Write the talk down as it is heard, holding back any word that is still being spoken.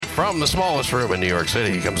From the smallest room in New York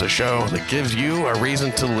City comes a show that gives you a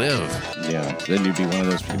reason to live. Yeah, then you'd be one of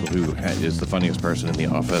those people who is the funniest person in the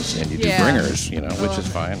office, and you do bringers, which is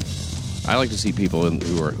fine. I like to see people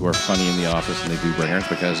who are funny in the office and they do bringers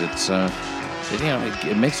because it's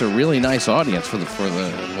it makes a really nice audience for the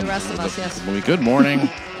rest of us. Yes. Good morning.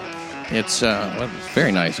 It's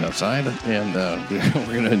very nice outside, and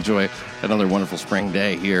we're going to enjoy another wonderful spring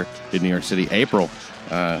day here in New York City. April,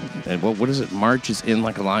 and what is it? March is in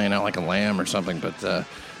like a lion, out like a lamb or something. But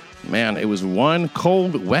man, it was one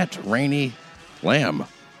cold, wet, rainy lamb.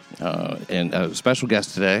 And a special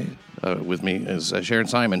guest today with me is Sharon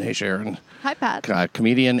Simon. Hey, Sharon. Hi, Pat.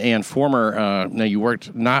 Comedian and former, now you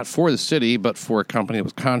worked not for the city, but for a company that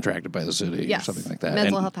was contracted by the city or something like that.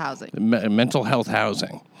 Mental health housing. Mental health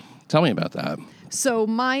housing. Tell me about that. So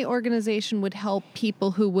my organization would help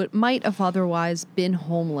people who might have otherwise been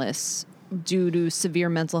homeless due to severe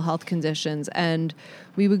mental health conditions, and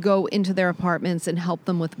we would go into their apartments and help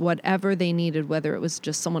them with whatever they needed, whether it was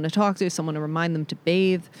just someone to talk to, someone to remind them to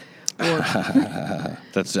bathe. Or I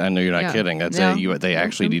know you're not kidding. They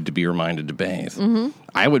actually need to be reminded to bathe. Mm-hmm.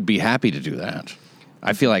 I would be happy to do that.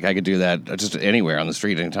 I feel like I could do that just anywhere on the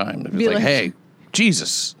street anytime. It's like, hey,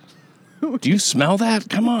 Jesus, do you smell that?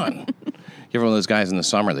 Come on. You're one of those guys in the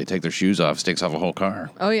summer, they take their shoes off, sticks off a whole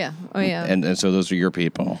car. Oh, yeah. And so those are your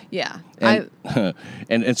people. Yeah.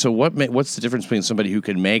 And so what's the difference between somebody who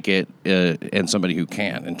can make it and somebody who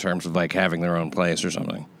can't in terms of like having their own place or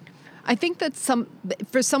something? I think that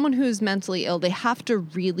for someone who's mentally ill, they have to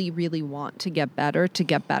really, really want to get better.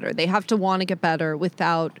 They have to want to get better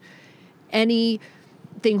without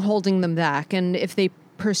anything holding them back. And if they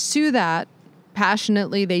pursue that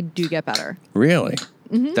passionately, they do get better. Really?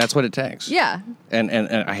 Mm-hmm. That's what it takes. Yeah. And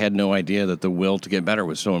I had no idea that the will to get better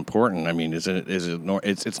was so important. I mean, it's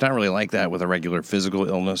not really like that with a regular physical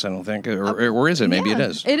illness, I don't think. Or is it? Maybe it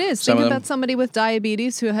is. It is. Think about somebody with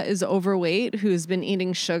diabetes who is overweight, who's been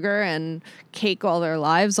eating sugar and cake all their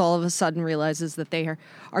lives, all of a sudden realizes that they are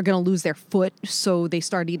going to lose their foot, so they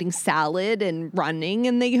start eating salad and running,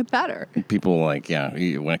 and they get better. People when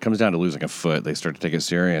it comes down to losing a foot, they start to take it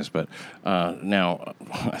serious. But now,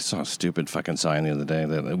 I saw a stupid fucking sign the other day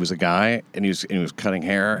that it was a guy, and he was cutting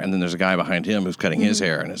hair, and then there's a guy behind him who's cutting his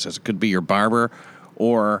hair, and it says it could be your barber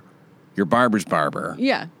or your barber's barber.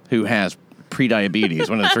 Yeah. Who has pre-diabetes,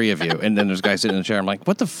 one of the three of you. And then there's a guy sitting in the chair. I'm like,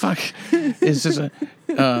 what the fuck is this?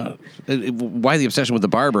 Why the obsession with the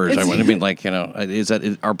barbers? I mean, like,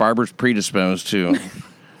 are barbers predisposed to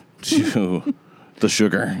the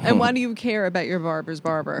sugar? And why do you care about your barber's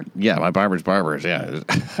barber? Yeah, my barber's barbers, yeah.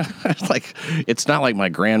 It's not like my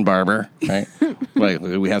grand barber, right? Like,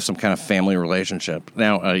 we have some kind of family relationship.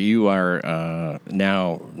 Now, you are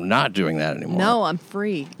now not doing that anymore. No, I'm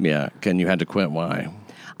free. Yeah. And you had to quit. Why?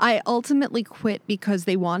 I ultimately quit because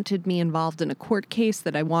they wanted me involved in a court case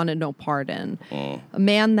that I wanted no part in. A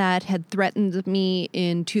man that had threatened me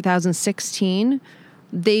in 2016,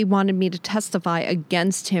 they wanted me to testify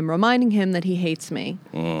against him, reminding him that he hates me.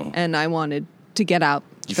 And I wanted to get out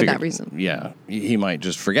for that reason. Yeah. He might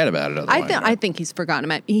just forget about it otherwise. I think he's forgotten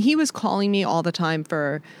about it. He was calling me all the time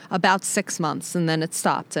for about 6 months, and then it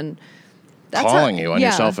stopped. And that's calling you on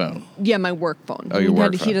your cell phone? Yeah, my work phone. Oh, your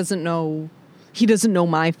work phone. He doesn't know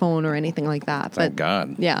my phone or anything like that. Thank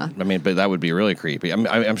God. Yeah. I mean, but that would be really creepy.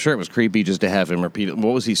 I'm sure it was creepy just to have him repeat it.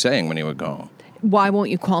 What was he saying when he would call? Why won't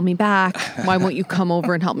you call me back? Why won't you come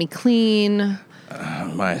over and help me clean?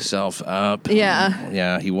 Myself up. Yeah.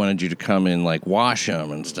 Yeah, he wanted you to come and, like, wash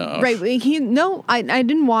him and stuff. Right. I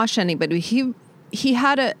didn't wash anybody. He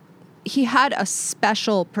had a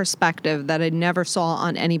special perspective that I never saw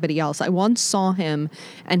on anybody else. I once saw him,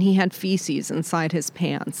 and he had feces inside his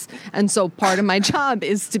pants. And so part of my job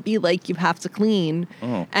is to be like, you have to clean.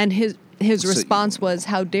 Oh. And his response was,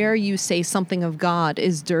 how dare you say something of God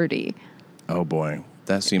is dirty? Oh, boy.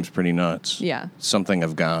 That seems pretty nuts. Yeah. Something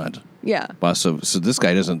of God. Yeah. Well, so this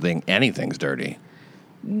guy doesn't think anything's dirty.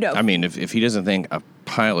 No. I mean, if he doesn't think a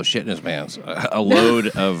pile of shit in his pants, a load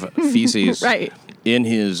of feces right. in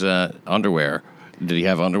his underwear. Did he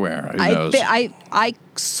have underwear? Who knows? I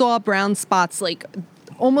saw brown spots, like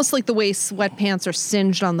almost like the way sweatpants are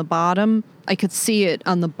singed on the bottom. I could see it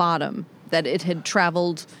on the bottom, that it had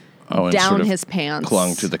traveled down sort of his pants.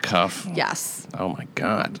 Clung to the cuff? Yes. Oh, my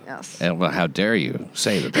God. Yes. And well, how dare you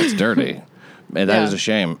say that that's dirty? And that is a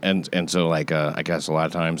shame. And so, like, I guess a lot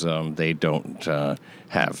of times they don't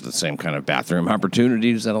have the same kind of bathroom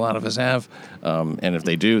opportunities that a lot of us have. And if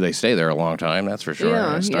they do, they stay there a long time, that's for sure.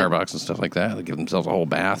 Yeah, Starbucks and stuff like that. They give themselves a whole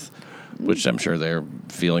bath, which I'm sure they're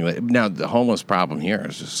feeling. Now, the homeless problem here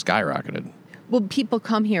is just skyrocketed. Well, people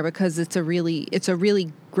come here because it's a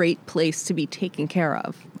really great place to be taken care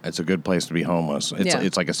of. It's a good place to be homeless.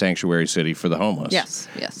 It's like a sanctuary city for the homeless. Yes,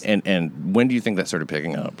 yes. And when do you think that started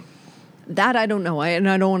picking up? That I don't know. And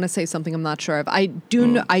I don't want to say something I'm not sure of. I do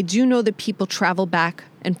know that people travel back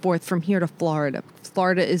and forth from here to Florida.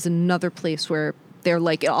 Florida is another place where they're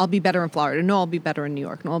like, I'll be better in Florida. No, I'll be better in New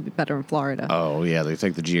York. No, I'll be better in Florida. Oh, yeah. They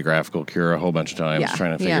take the geographical cure a whole bunch of times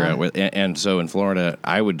trying to figure out. And so in Florida,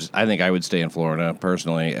 I think I would stay in Florida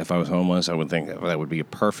personally. If I was homeless, I would think that would be a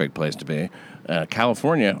perfect place to be.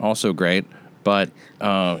 California, also great. But, they're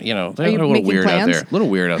a little weird out there. A little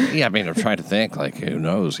weird out there. Yeah, I mean, I'm trying to think, like, who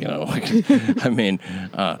knows, I mean,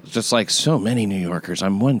 just like so many New Yorkers,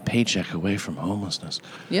 I'm one paycheck away from homelessness.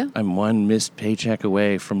 Yeah. I'm one missed paycheck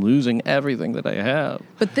away from losing everything that I have.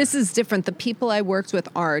 But this is different. The people I worked with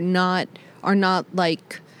are not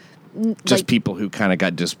like... Just people who kind of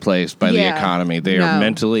got displaced by the economy. They are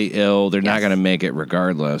mentally ill. They're not going to make it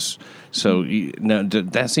regardless. So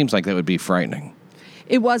that seems like that would be frightening.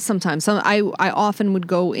 It was sometimes. I often would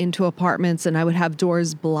go into apartments and I would have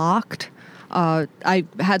doors blocked. I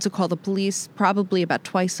had to call the police probably about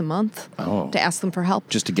twice a month to ask them for help.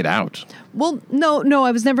 Just to get out? Well, no.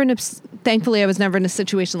 I was never thankfully, I was never in a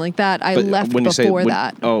situation like that. I left before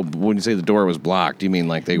that. Oh, when you say the door was blocked, do you mean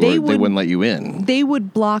like they wouldn't let you in? They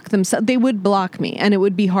would block themselves. They would block me, and it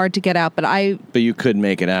would be hard to get out. But you could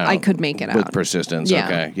make it out. I could make it out with persistence. Yeah.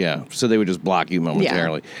 Okay, yeah. So they would just block you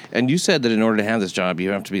momentarily. Yeah. And you said that in order to have this job,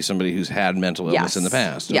 you have to be somebody who's had mental illness in the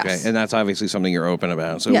past. Okay, yes. And that's obviously something you're open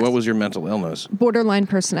about. So what was your mental illness? Borderline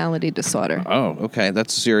personality disorder. Oh, okay.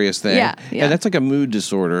 That's a serious thing. Yeah. And that's like a mood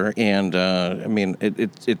disorder. And I mean,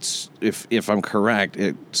 it's if I'm correct,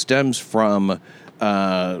 it stems from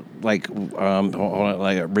like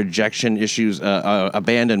rejection issues,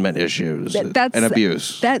 abandonment issues, and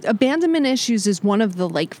abuse. That abandonment issues is one of the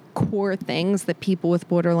like core things that people with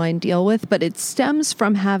borderline deal with, but it stems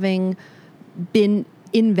from having been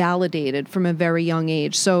invalidated from a very young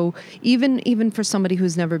age. So even for somebody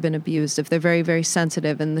who's never been abused, if they're very, very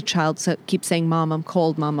sensitive and the child keeps saying, Mom, I'm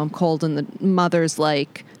cold, and the mother's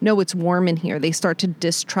like, no, it's warm in here, they start to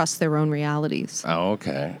distrust their own realities. Oh,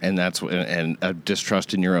 okay. And that's a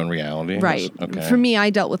distrust in your own reality? Right. Okay. For me, I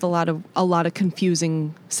dealt with a lot of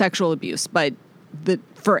confusing sexual abuse, but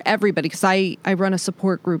for everybody, because I run a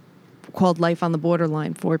support group called Life on the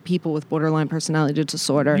Borderline for people with borderline personality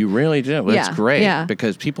disorder. You really do. That's great. Yeah.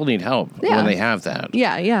 Because people need help when they have that.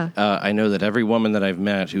 Yeah. I know that every woman that I've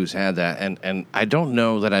met who's had that, and I don't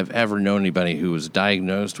know that I've ever known anybody who was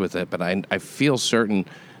diagnosed with it, but I feel certain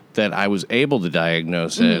that I was able to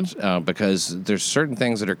diagnose it because there's certain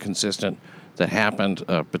things that are consistent that happened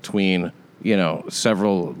between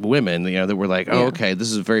several women, that were like, okay,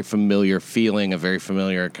 this is a very familiar feeling, a very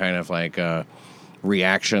familiar kind of like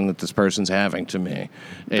reaction that this person's having to me,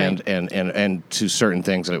 and to certain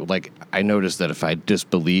things that like I noticed that if I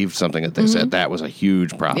disbelieved something that they said, that was a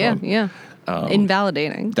huge problem. Yeah.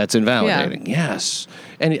 Invalidating. That's invalidating. Yeah. Yes,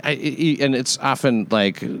 and it's often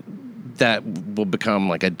like that will become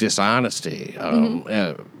like a dishonesty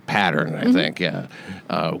pattern. I think,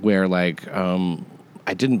 where like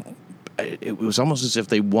I didn't. It was almost as if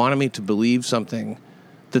they wanted me to believe something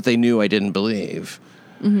that they knew I didn't believe.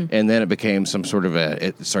 Mm-hmm. And then it became some sort of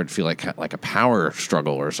it started to feel like a power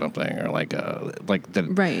struggle or something, or like that.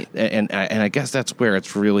 Right. And I guess that's where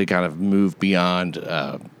it's really kind of moved beyond,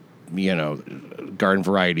 garden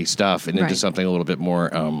variety stuff and into something a little bit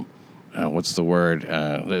more, what's the word?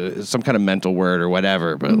 Some kind of mental word or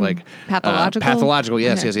whatever, but like pathological. Pathological.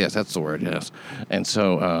 Yes, that's the word. Yes. And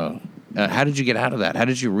so. How did you get out of that? How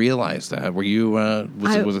did you realize that? Were you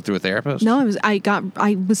was it through a therapist? No,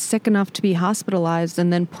 I was sick enough to be hospitalized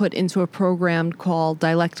and then put into a program called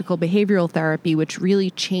dialectical behavioral therapy, which really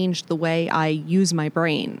changed the way I use my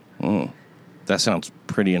brain. That sounds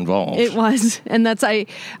pretty involved. It was, and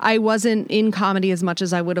I wasn't in comedy as much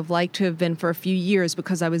as I would have liked to have been for a few years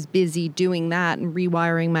because I was busy doing that and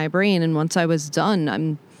rewiring my brain. And once I was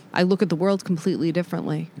done, I look at the world completely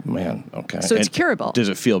differently. Man, okay. So it's curable. Does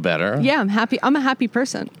it feel better? Yeah, I'm happy. I'm a happy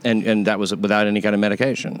person. And that was without any kind of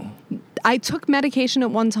medication? I took medication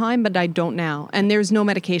at one time, but I don't now. And there's no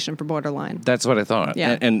medication for borderline. That's what I thought.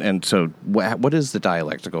 Yeah. And so what is the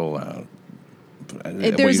dialectical...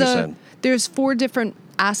 There's 4 different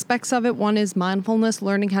aspects of it. One is mindfulness,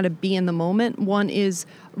 learning how to be in the moment. One is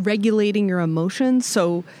regulating your emotions.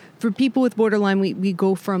 So for people with borderline, we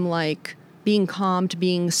go from like being calm to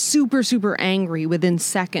being super, super angry within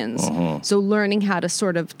seconds. So learning how to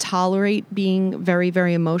sort of tolerate being very,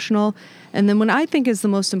 very emotional. And then what I think is the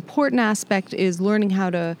most important aspect is learning how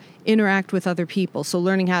to interact with other people. So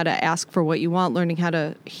learning how to ask for what you want, learning how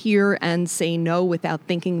to hear and say no without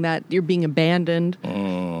thinking that you're being abandoned,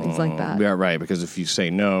 things like that. Yeah, right. Because if you say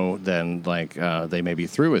no, then they may be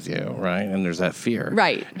through with you, right? And there's that fear.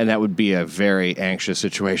 Right. And that would be a very anxious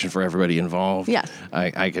situation for everybody involved. Yes.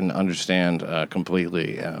 I can understand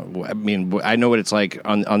completely. I mean, I know what it's like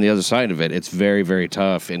on the other side of it. It's very, very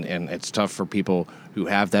tough. And it's tough for people who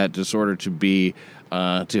have that disorder to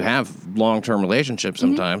have long-term relationships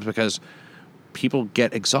sometimes because people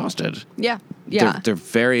get exhausted. Yeah. Yeah. They're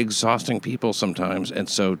very exhausting people sometimes. And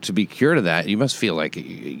so to be cured of that, you must feel like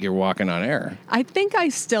you're walking on air. I think I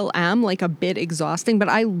still am like a bit exhausting, but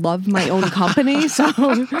I love my own company. So,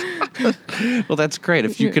 well, that's great.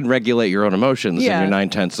 If you can regulate your own emotions, then you're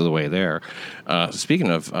 9/10 of the way there. Speaking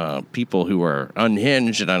of people who are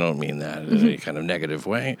unhinged, and I don't mean that in any kind of negative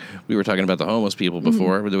way, we were talking about the homeless people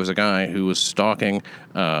before. There was a guy who was stalking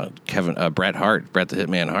Bret the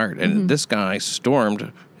Hitman Hart, and this guy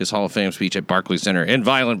stormed his Hall of Fame speech at Barclays Center in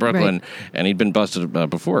violent Brooklyn, and he'd been busted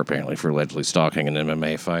before apparently for allegedly stalking an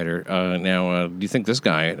MMA fighter. Now, do you think this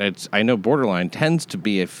guy? I know borderline tends to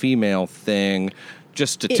be a female thing.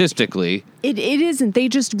 Just statistically. It isn't. They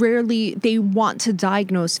just rarely, they want to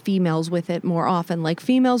diagnose females with it more often. Like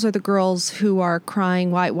females are the girls who are crying,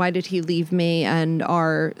 why did he leave me, and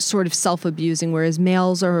are sort of self-abusing, whereas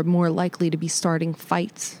males are more likely to be starting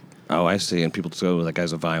fights. Oh, I see. And people go, that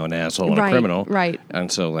guy's a violent asshole and a criminal. Right. And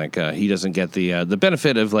so, he doesn't get the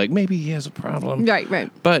benefit of, maybe he has a problem. Right.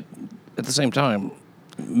 But at the same time,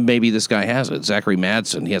 maybe this guy has it. Zachary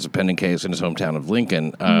Madsen, he has a pending case in his hometown of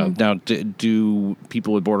Lincoln. Now, do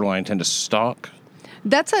people with borderline tend to stalk?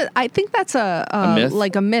 I think that's a myth?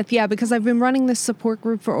 Like a myth, yeah, because I've been running this support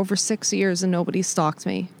group for over 6 years and nobody stalks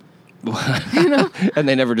me. And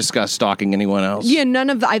they never discuss stalking anyone else? Yeah, none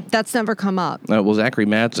of that's never come up. Well, Zachary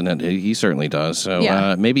Madsen, he certainly does.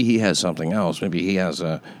 So maybe he has something else. Maybe he has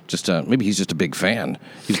maybe he's just a big fan.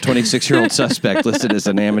 He's a 26-year-old suspect listed as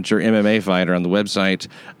an amateur MMA fighter on the website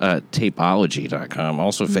Tapology.com,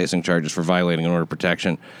 also facing charges for violating an order of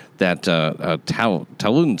protection that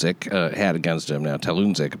Talunzik had against him. Now,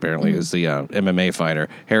 Talunzik apparently is the MMA fighter,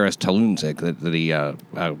 Harris Talunzik, that he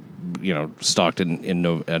stalked in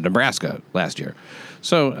Nebraska last year.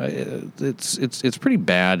 So it's pretty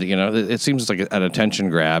bad. It seems like an attention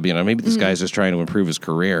grab. Maybe this guy's just trying to improve his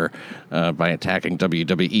career by attacking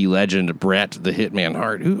WWE legend Bret the Hitman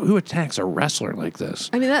Hart. Who attacks a wrestler like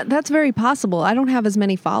this? I mean, that's very possible. I don't have as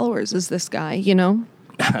many followers as this guy.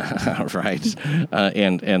 Right.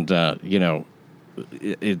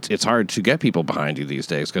 It's hard to get people behind you these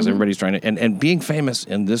days because everybody's trying to, and being famous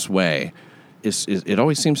in this way it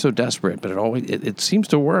always seems so desperate, but it seems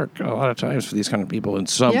to work a lot of times for these kind of people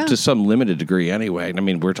to some limited degree anyway. I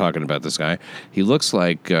mean, we're talking about this guy. He looks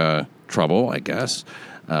like trouble, I guess.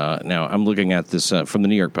 Now, I'm looking at this from the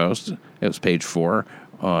New York Post. It was page 4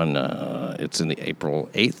 on, it's in the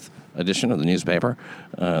April 8th edition of the newspaper.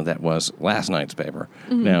 That was last night's paper.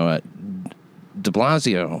 Now, de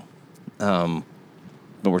Blasio, but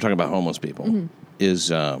we're talking about homeless people,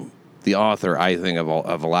 is the author, I think, of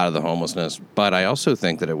a lot of the homelessness. But I also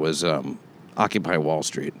think that it was Occupy Wall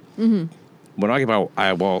Street. When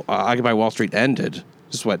Occupy Wall Street ended,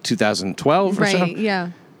 this is 2012 or so? Right,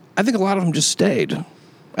 yeah. I think a lot of them just stayed.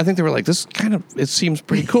 I think they were like, it seems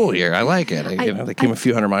pretty cool here. I like it. They came a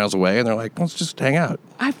few hundred miles away, and they're like, let's just hang out.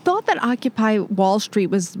 I thought that Occupy Wall Street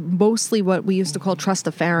was mostly what we used to call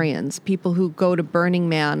trustafarians, people who go to Burning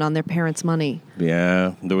Man on their parents' money.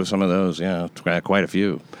 Yeah, there was some of those, quite a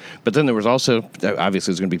few. But then there was also,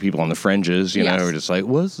 obviously, there's going to be people on the fringes, who are just like,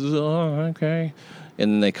 okay.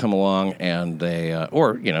 And then they come along and they,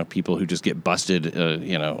 people who just get busted,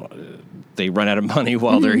 they run out of money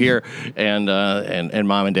while they're here, and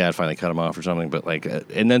mom and dad finally cut them off or something. But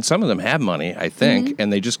and then some of them have money, I think,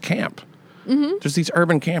 and they just camp. There's these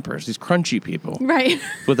urban campers, these crunchy people, right,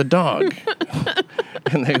 with a dog,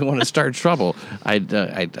 and they want to start trouble. I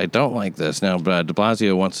don't like this now. But De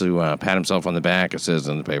Blasio wants to pat himself on the back. It says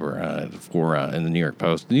in the paper in the New York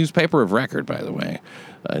Post, the newspaper of record, by the way.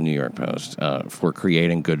 New York Post, for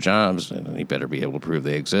creating good jobs, and he better be able to prove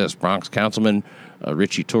they exist. Bronx Councilman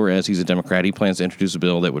Richie Torres, he's a Democrat. He plans to introduce a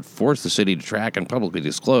bill that would force the city to track and publicly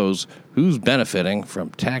disclose who's benefiting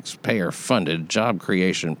from taxpayer-funded job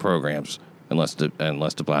creation programs, unless de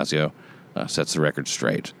Blasio sets the record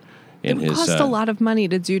straight. It would cost a lot of money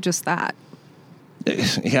to do just that.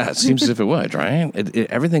 Yeah, it seems as if it would, right?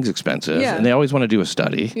 Everything's expensive, Yeah. and they always want to do a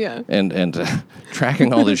study. Yeah. And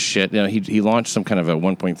tracking all this shit. You know, he launched some kind of a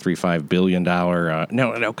 $1.35 billion.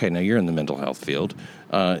 Now you're in the mental health field.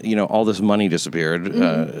 All this money disappeared.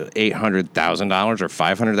 $800,000 or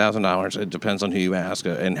 $500,000. It depends on who you ask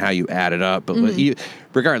and how you add it up. But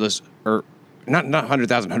regardless, or not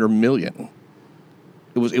 100,000, 100 million.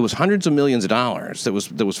 It was hundreds of millions of dollars that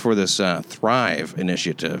was for this Thrive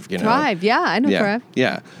initiative. Thrive, yeah, I know Thrive.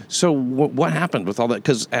 Yeah. So what happened with all that?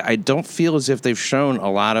 Because I don't feel as if they've shown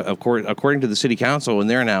a lot of according to the city council in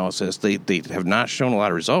their analysis, they have not shown a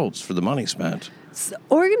lot of results for the money spent.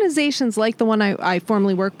 Organizations like the one I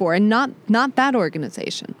formerly work for, and not that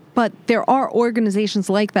organization, but there are organizations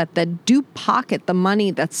like that do pocket the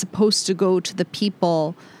money that's supposed to go to the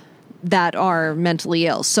people that are mentally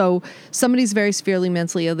ill. So somebody's very severely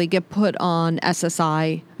mentally ill, they get put on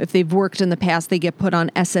SSI. If they've worked in the past, they get put on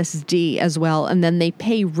SSD as well, and then they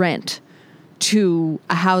pay rent to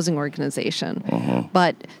a housing organization.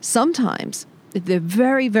 But sometimes, if they're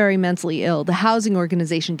very, very mentally ill, the housing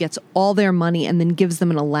organization gets all their money and then gives them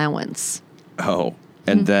an allowance. Oh,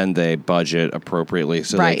 and then they budget appropriately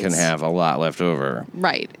so they can have a lot left over.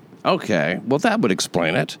 Right. Okay, well, that would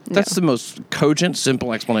explain it. That's the most cogent,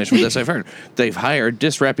 simple explanation for this I've heard. They've hired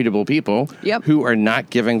disreputable people who are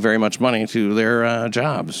not giving very much money to their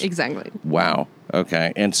jobs. Exactly. Wow.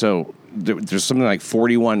 Okay, and so there's something like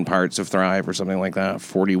 41 parts of Thrive or something like that,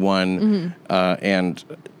 41, and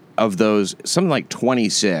of those, something like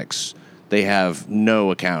 26 they have no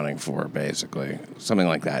accounting for, basically. Something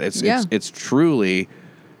like that. It's truly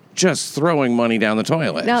just throwing money down the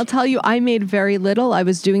toilet. Now, I'll tell you, I made very little. I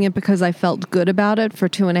was doing it because I felt good about it for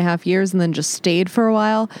 2.5 years and then just stayed for a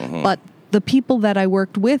while. But the people that I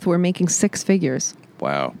worked with were making 6 figures.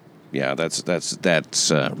 Wow. Yeah, that's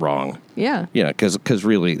wrong. Yeah. Yeah, because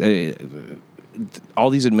really, all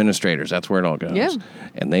these administrators, that's where it all goes. Yeah.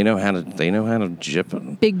 And they know how to jip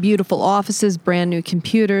them. Big, beautiful offices, brand new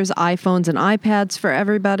computers, iPhones and iPads for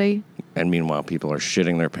everybody. And meanwhile, people are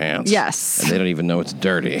shitting their pants. Yes. And they don't even know it's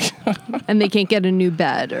dirty. And they can't get a new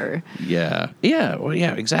bed or... Yeah. Yeah. Well,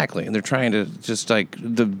 yeah, exactly. And they're trying to just, like,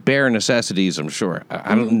 the bare necessities, I'm sure.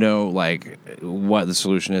 I don't know, like, what the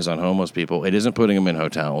solution is on homeless people. It isn't putting them in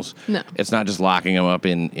hotels. No. It's not just locking them up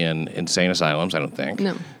in insane asylums, I don't think.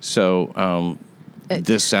 No. So,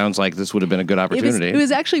 this sounds like this would have been a good opportunity. It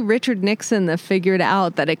was actually Richard Nixon that figured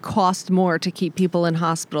out that it cost more to keep people in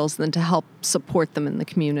hospitals than to help support them in the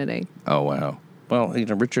community. Oh, wow. Well,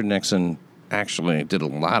 Richard Nixon actually did a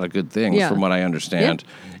lot of good things from what I understand.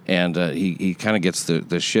 Yeah. And he kind of gets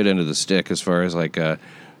the shit end of the stick as far as, like, the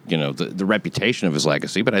reputation of his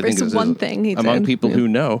legacy. But I think it's one thing he among did. people who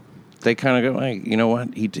know, they kind of go, hey, you know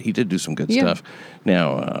what? He did do some good stuff.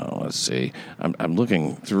 Now, let's see. I'm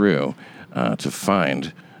looking through to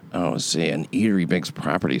find, let's see, an Eatery Biggs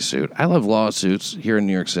property suit. I love lawsuits here in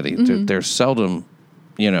New York City. They're seldom,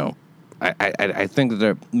 I think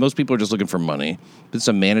that most people are just looking for money. This is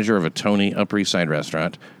a manager of a Tony Upper East Side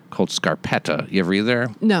restaurant called Scarpetta. You ever eat there?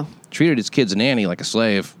 No. Treated his kid's nanny like a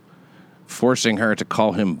slave, forcing her to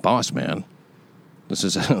call him boss man. This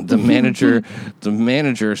is the manager. The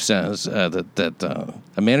manager says that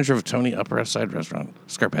a manager of a Tony Upper East Side restaurant,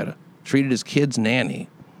 Scarpetta, treated his kid's nanny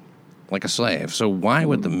like a slave. So why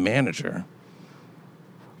would the manager?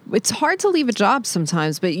 It's hard to leave a job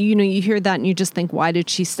sometimes, but you hear that and you just think, why did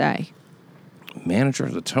she stay? Manager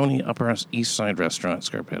of the Tony Upper East Side restaurant,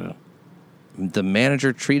 Scarpetta. The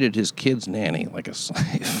manager treated his kid's nanny like a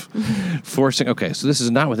slave. Okay, so this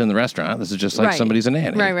is not within the restaurant. This is just like somebody's a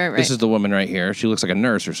nanny. Right. This is the woman right here. She looks like a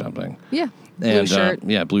nurse or something. Yeah. Blue shirt.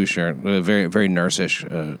 Yeah, blue shirt. Very, very nurse-ish.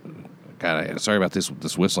 God, sorry about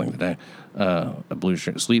this whistling today. A blue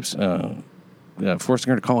shirt. Sleeps, forcing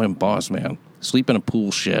her to call him boss man. Sleep in a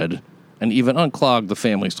pool shed. And even unclog the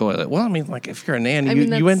family's toilet. Well, I mean, like, if you're a nanny,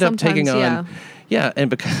 you end up taking on... Yeah, and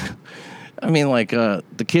because... I mean, like,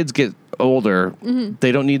 the kids get older.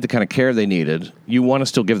 They don't need the kind of care they needed. You want to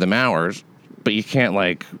still give them hours, but you can't,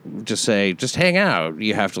 like, just say, just hang out.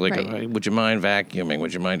 You have to, like, would you mind vacuuming?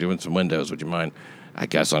 Would you mind doing some windows? Would you mind, I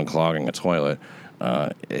guess, unclogging a toilet?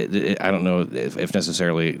 I don't know if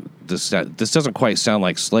necessarily this doesn't quite sound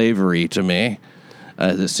like slavery to me.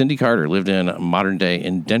 Cindy Carter lived in modern-day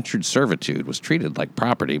indentured servitude, was treated like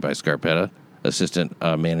property by Scarpetta assistant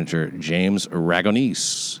manager James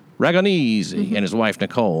Ragonese and his wife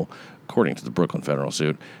Nicole, according to the Brooklyn federal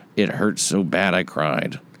suit. It hurt so bad I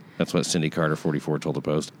cried. That's what Cindy Carter, 44, told the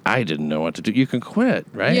Post. I didn't know what to do. You can quit,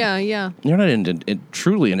 right? Yeah. You're not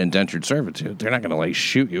truly in indentured servitude. They're not going to, like,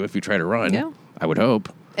 shoot you if you try to run. Yeah. I would hope.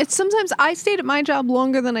 It's sometimes I stayed at my job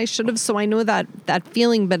longer than I should have, so I know that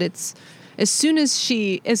feeling, but it's As soon as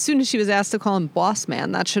she was asked to call him boss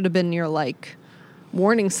man, that should have been your like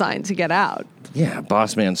warning sign to get out. Yeah,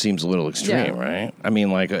 boss man seems a little extreme, right? I mean,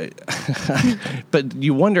 like, but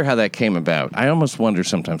you wonder how that came about. I almost wonder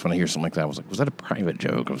sometimes when I hear something like that, was that a private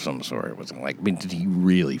joke of some sort? Was it like, I mean, did he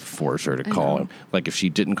really force her to call him? Like, if she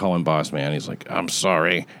didn't call him boss man, he's like, I'm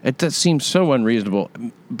sorry. That seems so unreasonable.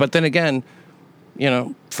 But then again, you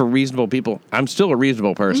know, for reasonable people, I'm still a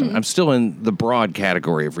reasonable person. Mm-hmm. I'm still in the broad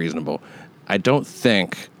category of reasonable. I don't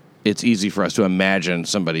think it's easy for us to imagine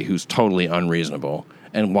somebody who's totally unreasonable.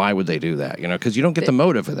 And why would they do that? You know, because you don't get the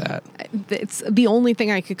motive of that. It's the only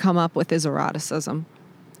thing I could come up with is eroticism.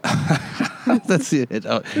 That's it.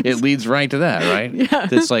 It leads right to that, right? Yeah.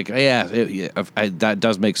 It's like, that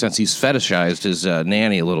does make sense. He's fetishized his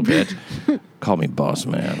nanny a little bit. Call me boss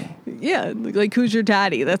man. Yeah, like who's your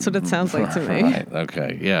daddy? That's what it sounds like to me. Right.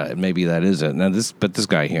 Okay. Yeah. Maybe that is it. Now this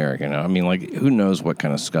guy here, you know, I mean, like, who knows what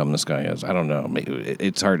kind of scum this guy is? I don't know.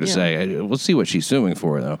 It's hard to say. We'll see what she's suing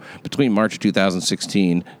for, though. Between March of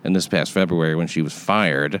 2016 and this past February, when she was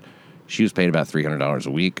fired, she was paid about $300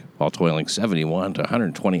 a week while toiling 71 to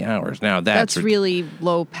 120 hours. Now that's really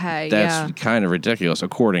low pay. That's kind of ridiculous,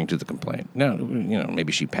 according to the complaint. Now, you know,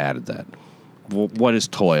 maybe she padded that. Well, what is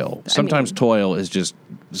toil? Sometimes toil is just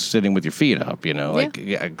sitting with your feet up, you know, like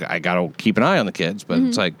I got to keep an eye on the kids, but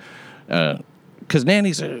it's like, because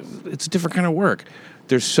nannies, it's a different kind of work.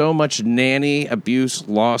 There's so much nanny abuse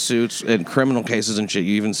lawsuits and criminal cases and shit.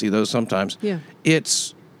 You even see those sometimes. Yeah.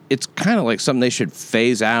 It's kind of like something they should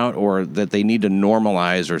phase out, or that they need to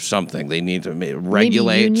normalize or something. They need to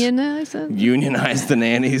regulate. Maybe unionize it? Unionize the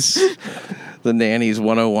nannies. The nannies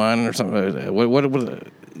 101 or something. What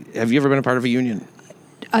have you ever been a part of a union?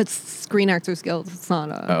 It's Screen Actors Guild. It's not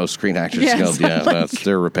a... Screen Actors Guild. Yeah,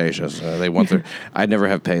 they're rapacious. They want their... I'd never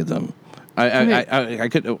have paid them. I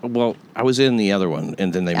could... Well, I was in the other one,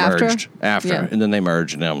 and then they merged. After. And then they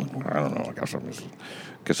merged, and I'm like, I don't know. I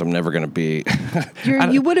guess I'm never going to be...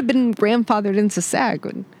 You would have been grandfathered into SAG.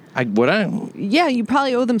 Would I? Yeah, you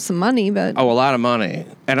probably owe them some money, but... Oh, a lot of money.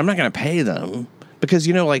 And I'm not going to pay them. Because,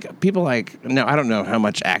 you know, like, people like... Now, I don't know how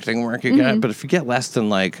much acting work you get, but if you get less than,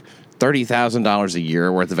 like, $30,000 a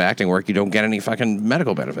year worth of acting work, you don't get any fucking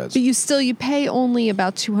medical benefits. But you pay only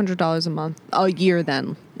about $200 a year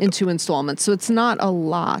then, in 2 installments. So it's not a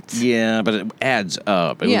lot. Yeah, but it adds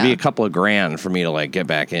up. It would be a couple of grand for me to, like, get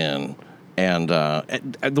back in. And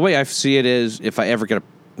the way I see it is, if I ever get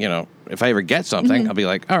something, I'll be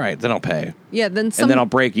like, all right, then I'll pay. Yeah, then and then I'll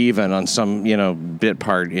break even on some, you know, bit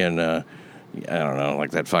part in... I don't know,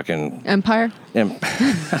 like that fucking... Empire?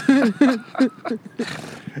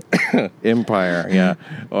 Empire, yeah.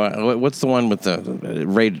 What's the one with the...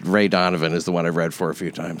 Ray Donovan is the one I've read for a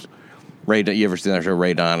few times. You ever seen that show,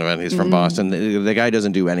 Ray Donovan? He's from Boston. The guy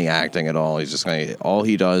doesn't do any acting at all. He's just all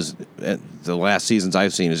he does, the last seasons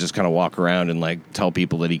I've seen, is just kind of walk around and like tell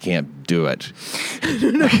people that he can't do it.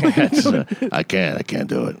 I can't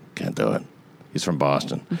do it. Can't do it. He's from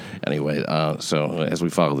Boston. Anyway, so as we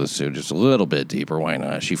follow this suit just a little bit deeper, why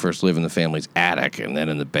not? She first lived in the family's attic and then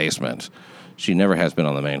in the basement. She never has been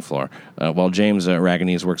on the main floor. While James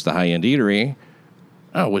Raganese works the high-end eatery,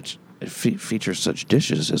 which features such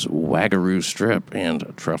dishes as Wagaroo strip and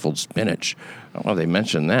truffled spinach. Oh, they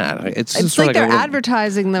mentioned that. It's like they're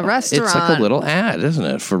advertising the restaurant. It's like a little ad, isn't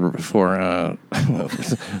it, for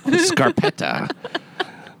Scarpetta.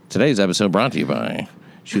 Today's episode brought to you by...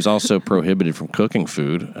 She was also prohibited from cooking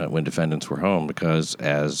food when defendants were home because,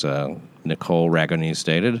 as Nicole Raganese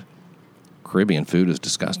stated, Caribbean food is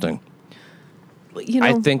disgusting. You know,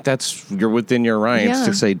 I think you're within your rights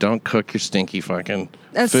to say, don't cook your stinky fucking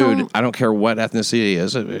food. I don't care what ethnicity it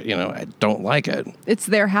is. You know, I don't like it. It's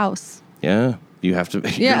their house. Yeah. You have to...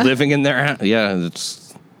 You're living in their house. Yeah,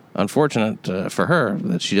 it's unfortunate for her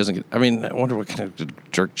that she doesn't get... I mean, I wonder what kind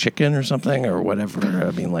of jerk chicken or something or whatever.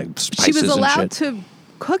 I mean, like spices and shit. She was allowed to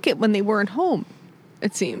cook it when they weren't home,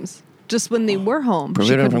 it seems. Just when they were home.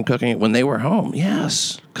 Prohibited from cooking it when they were home.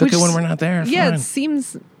 Yes. Cook it when we're not there. Yeah, fine.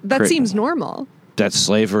 Seems normal. That's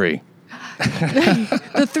slavery.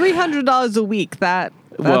 The $300 a week,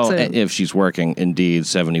 if she's working, indeed,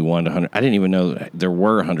 71 to 100. I didn't even know there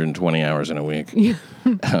were 120 hours in a week.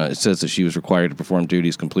 It says that she was required to perform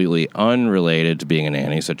duties completely unrelated to being a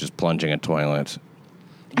nanny, such as plunging a toilet.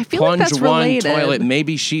 I feel like that's related. Plunge one toilet.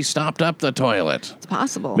 Maybe she stopped up the toilet. It's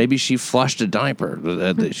possible. Maybe she flushed a diaper.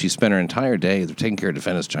 She spent her entire day taking care of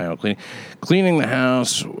defendant's child, cleaning the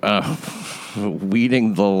house,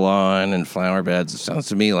 weeding the lawn and flower beds. It sounds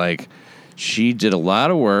to me like she did a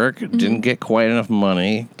lot of work, didn't get quite enough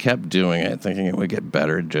money, kept doing it, thinking it would get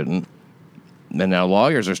better. It didn't. And now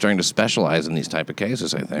lawyers are starting to specialize in these type of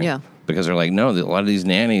cases, I think. Yeah. Because they're like, no, a lot of these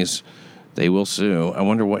nannies They will sue. I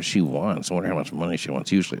wonder what she wants. I wonder how much money she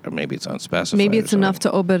wants. Usually, or maybe it's unspecified. Maybe it's enough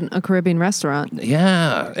to open a Caribbean restaurant.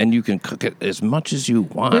 Yeah, and you can cook it as much as you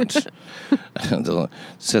want.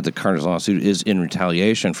 Said that Carter's lawsuit is in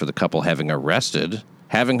retaliation for the couple having her arrested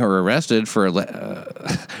for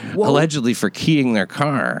allegedly for keying their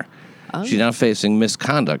car. Oh. She's now facing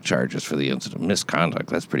misconduct charges for the incident. Misconduct,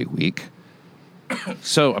 that's pretty weak.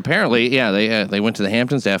 So apparently, they went to the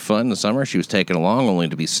Hamptons to have fun in the summer. She was taken along only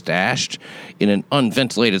to be stashed in an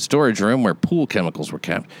unventilated storage room where pool chemicals were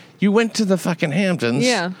kept. You went to the fucking Hamptons.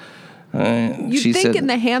 Yeah. You'd think in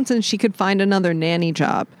the Hamptons she could find another nanny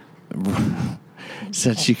job.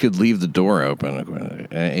 Said she could leave the door open.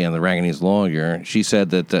 And the Raganese lawyer, she said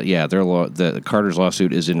that, Carter's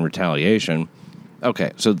lawsuit is in retaliation.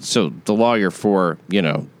 Okay, so the lawyer for,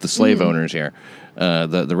 the slave owners here,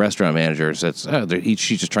 the restaurant manager says,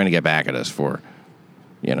 she's just trying to get back at us for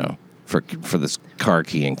this car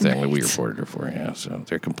keying thing that we reported her for. Yeah, so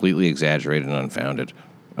they're completely exaggerated and unfounded.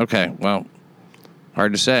 Okay, well,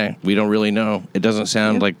 hard to say. We don't really know. It doesn't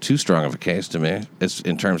sound like too strong of a case to me. It's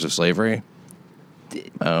in terms of slavery.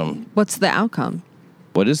 What's the outcome?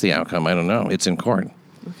 What is the outcome? I don't know. It's in court.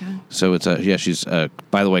 Okay. So she's,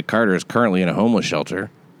 by the way, Carter is currently in a homeless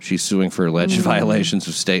shelter. She's suing for alleged violations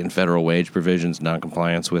of state and federal wage provisions,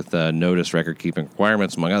 noncompliance with notice record-keeping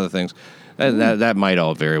requirements, among other things. That might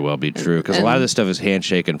all very well be true, because a lot of this stuff is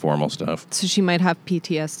handshake and formal stuff. So she might have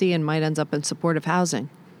PTSD and might end up in supportive housing.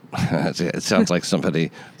 It sounds like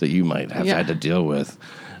somebody that you might have had to deal with.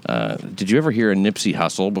 Did you ever hear of Nipsey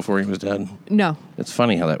Hussle before he was dead? No. It's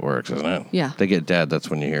funny how that works, isn't it? Yeah. They get dead, that's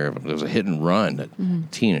when you hear of them. There was a hit and run.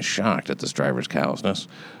 Teen is shocked at this driver's callousness.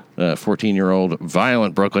 14-year-old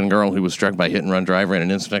violent Brooklyn girl who was struck by a hit-and-run driver in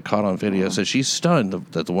an incident caught on video says she's stunned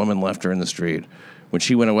that the woman left her in the street. When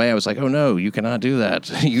she went away, I was like, oh, no, you cannot do that.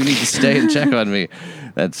 You need to stay and check on me.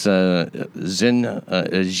 That's Jin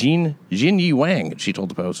Yi Wang, she told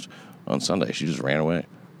the Post on Sunday. She just ran away.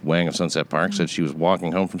 Wang of Sunset Park said she was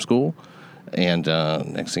walking home from school, and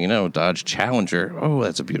next thing you know, Dodge Challenger. Oh,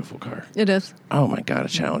 that's a beautiful car. It is. Oh, my God, a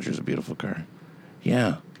Challenger is a beautiful car.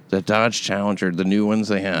 Yeah. The Dodge Challenger, the new ones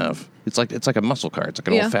they have, it's like a muscle car. It's like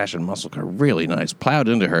an old-fashioned muscle car. Really nice. Plowed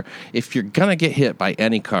into her. If you're going to get hit by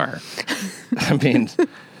any car, I mean,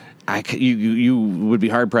 you would be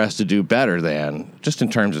hard-pressed to do better than, just in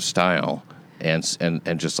terms of style and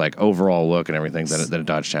just like overall look and everything, than a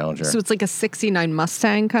Dodge Challenger. So it's like a 69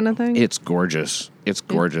 Mustang kind of thing? It's gorgeous. It's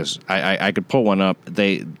gorgeous. I could pull one up.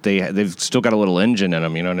 They've still got a little engine in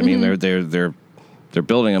them, you know what I mean? They're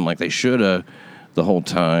building them like they should have. The whole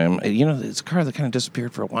time. It's a car that kind of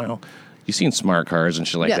disappeared for a while. You've seen smart cars and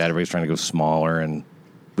shit like that. Everybody's trying to go smaller. And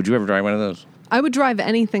would you ever drive one of those? I would drive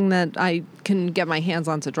anything that I can get my hands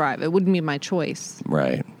on to drive. It wouldn't be my choice.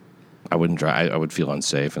 Right. I wouldn't drive. I would feel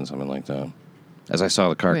unsafe in something like that. As I saw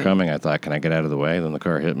the car coming, I thought, can I get out of the way? Then the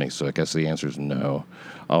car hit me. So I guess the answer is no.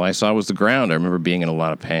 All I saw was the ground. I remember being in a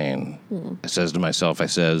lot of pain. I says to myself,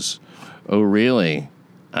 oh, really?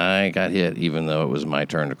 I got hit even though it was my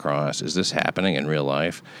turn to cross. Is this happening in real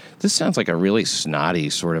life? This sounds like a really snotty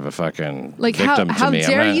sort of a fucking victim to me. How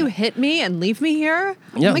dare you hit me and leave me here?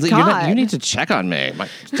 Yeah, oh my God. You need to check on me.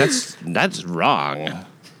 That's wrong.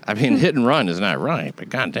 I mean, hit and run is not right, but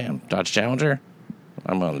goddamn, Dodge Challenger?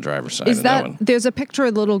 I'm on the driver's side of that one. There's a picture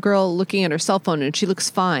of the little girl looking at her cell phone and she looks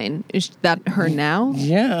fine. Is that her now?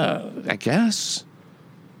 Yeah, I guess.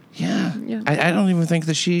 Yeah. I don't even think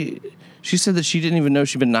that she said that she didn't even know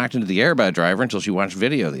she'd been knocked into the air by a driver until she watched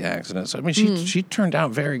video of the accident. So, I mean, she turned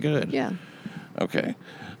out very good. Yeah. Okay.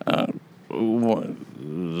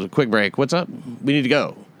 Quick break. What's up? We need to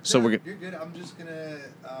go. So you're good. I'm just going to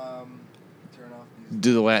turn off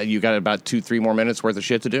these. You got about 2-3 more minutes worth of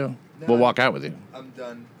shit to do? No, we'll walk out with you. I'm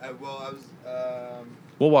done.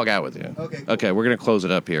 We'll walk out with you. Okay. Cool. Okay, we're going to close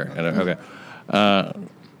it up here. Okay.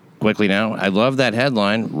 Quickly now. I love that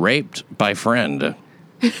headline, Raped by Friend.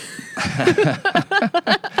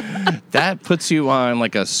 That puts you on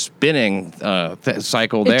like a spinning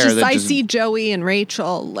cycle there. I see Joey and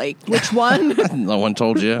Rachel. Like, which one? No one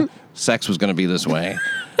told you sex was going to be this way,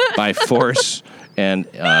 by force and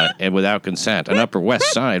without consent. An Upper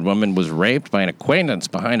West Side woman was raped by an acquaintance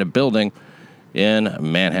behind a building in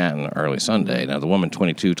Manhattan early Sunday. Now, the woman,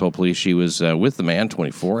 22, told police she was with the man,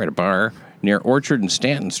 24, at a bar near Orchard and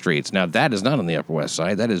Stanton Streets. Now, that is not on the Upper West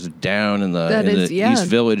Side. That is down in the East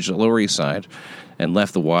Village, Lower East Side, and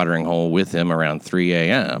left the watering hole with him around 3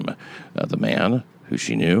 a.m. The man, who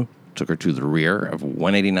she knew, took her to the rear of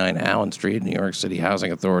 189 Allen Street, New York City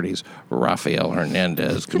Housing Authority's Rafael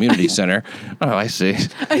Hernandez Community Center. Oh, I see.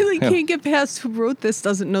 I can't get past who wrote this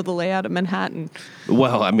doesn't know the layout of Manhattan.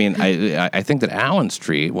 Well, I mean, I think that Allen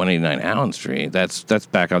Street, 189 Allen Street, that's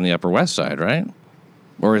back on the Upper West Side, right?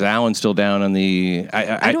 Or is Allen still down on the...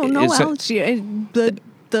 I don't know, Allen Street.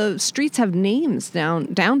 The streets have names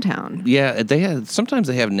downtown. Yeah, sometimes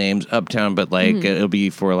they have names uptown, but it'll be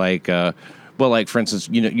for for instance,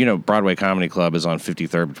 Broadway Comedy Club is on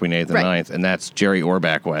 53rd between 8th and 9th, and that's Jerry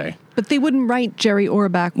Orbach Way. But they wouldn't write Jerry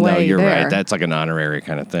Orbach Way. No, you're there. right. That's like an honorary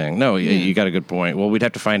kind of thing. No, you got a good point. Well, we'd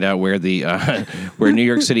have to find out where the where New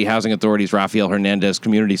York City Housing Authority's Rafael Hernandez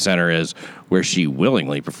Community Center is, where she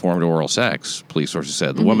willingly performed oral sex, police sources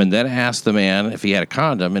said. The woman then asked the man if he had a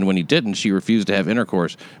condom, and when he didn't, she refused to have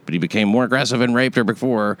intercourse, but he became more aggressive and raped her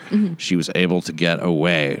before she was able to get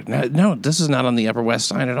away. Now, no, this is not on the Upper West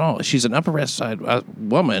Side at all. She's an Upper West Side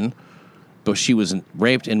woman, but she was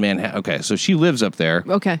raped in Manhattan. Okay, so she lives up there.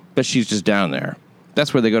 Okay. But she's just down there.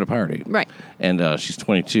 That's where they go to party. Right. And she's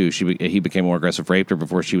 22. He became more aggressive, raped her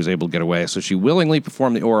before she was able to get away. So she willingly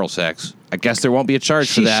performed the oral sex. I guess there won't be a charge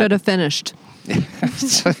for that. She should have finished.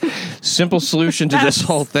 Simple solution to this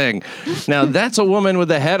whole thing. Now, that's a woman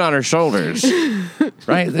with a head on her shoulders.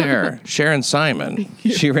 Right there. Sharon Simon.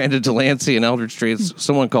 She ran to Delancey and Eldridge Streets.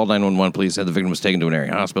 Someone called 911. Police said the victim was taken to an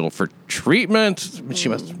area hospital for treatment. She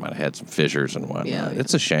might have had some fissures and whatnot. Yeah.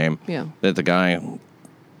 It's a shame Yeah. that the guy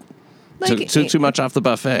took too much off the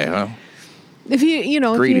buffet, huh? If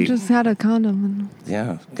if Greedy. you just had a condom.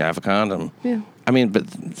 Yeah, have a condom. Yeah. I mean, but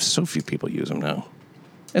so few people use them now.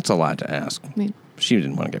 It's a lot to ask. She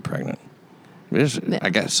didn't want to get pregnant. I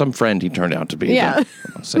got some friend he turned out to be. Yeah.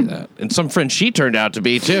 I'll say that. And some friend she turned out to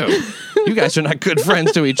be, too. You guys are not good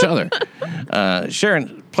friends to each other.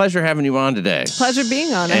 Sharon, pleasure having you on today. Pleasure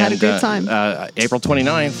being on. I had a great time. April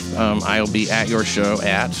 29th, I'll be at your show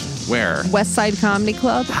at where? West Side Comedy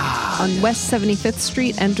Club on West 75th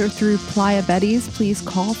Street. Enter through Playa Betty's. Please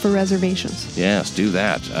call for reservations. Yes, do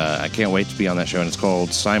that. I can't wait to be on that show, and it's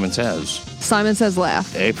called Simon Says. Simon Says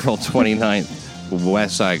Laugh. April 29th.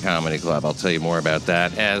 West Side Comedy Club. I'll tell you more about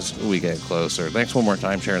that as we get closer. Thanks one more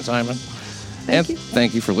time, Sharon Simon. Thank you.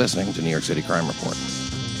 Thank you for listening to New York City Crime Report.